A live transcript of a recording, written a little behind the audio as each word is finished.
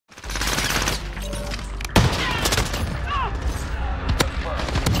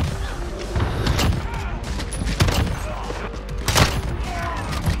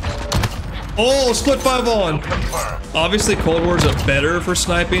Oh, split 5 on. Obviously, Cold War's are better for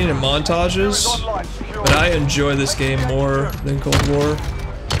sniping and montages, but I enjoy this game more than Cold War.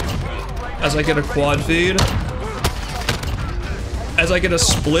 As I get a quad feed, as I get a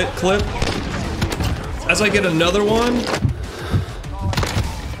split clip, as I get another one.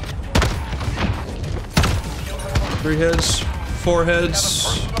 3 heads, 4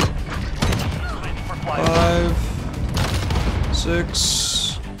 heads, 5, 6.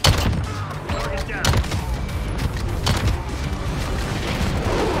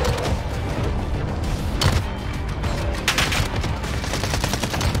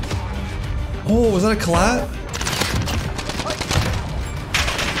 Oh, was that a collat?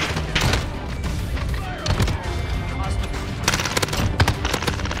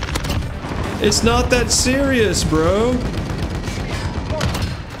 It's not that serious, bro.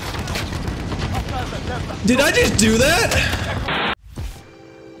 Did I just do that?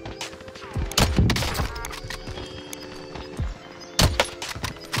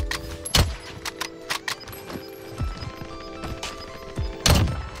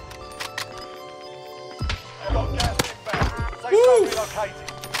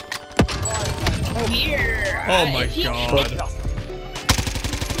 Oh my god.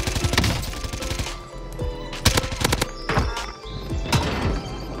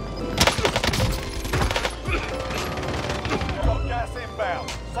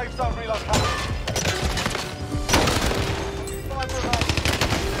 Safe zone relocated.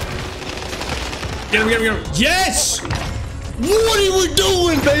 Get him, get him, get him. Yes! What are we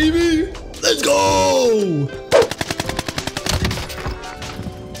doing, baby? Let's go!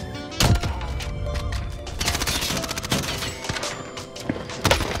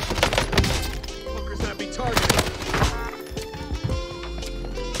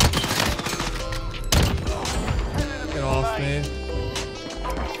 Get off me.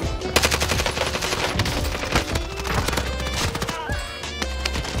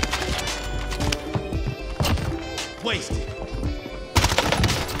 Wasted.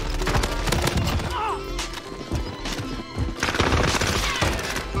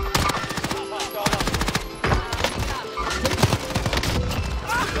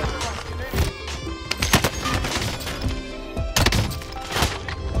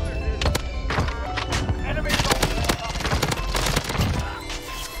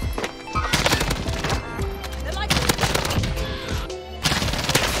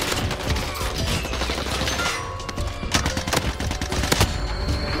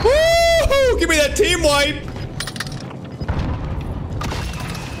 Give me that team wipe!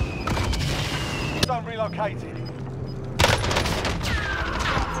 Zone relocated.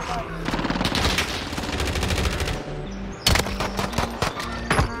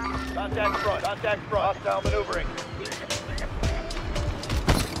 Contact front, hostile maneuvering.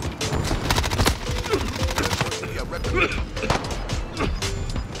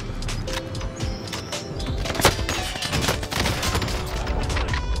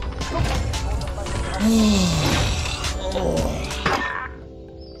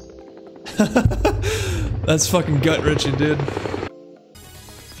 That's fucking gut-wrenching, dude.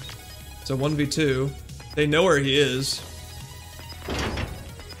 So 1v2. They know where he is.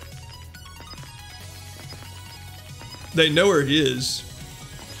 They know where he is.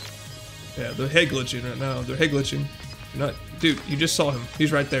 Yeah, they're head glitching right now. They're head glitching. You're not, dude, you just saw him.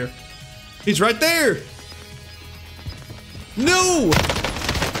 He's right there. He's right there! No!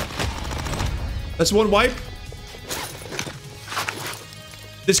 That's one wipe.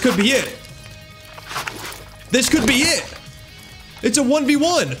 This could be it. This could be it. It's a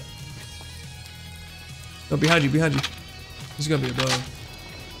 1v1. No, behind you, behind you. He's gonna be above.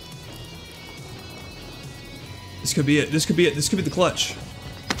 This could be it. This could be it. This could be the clutch.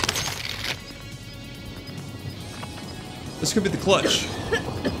 This could be the clutch.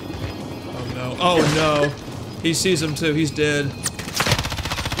 Oh no. Oh no. He sees him too. He's dead.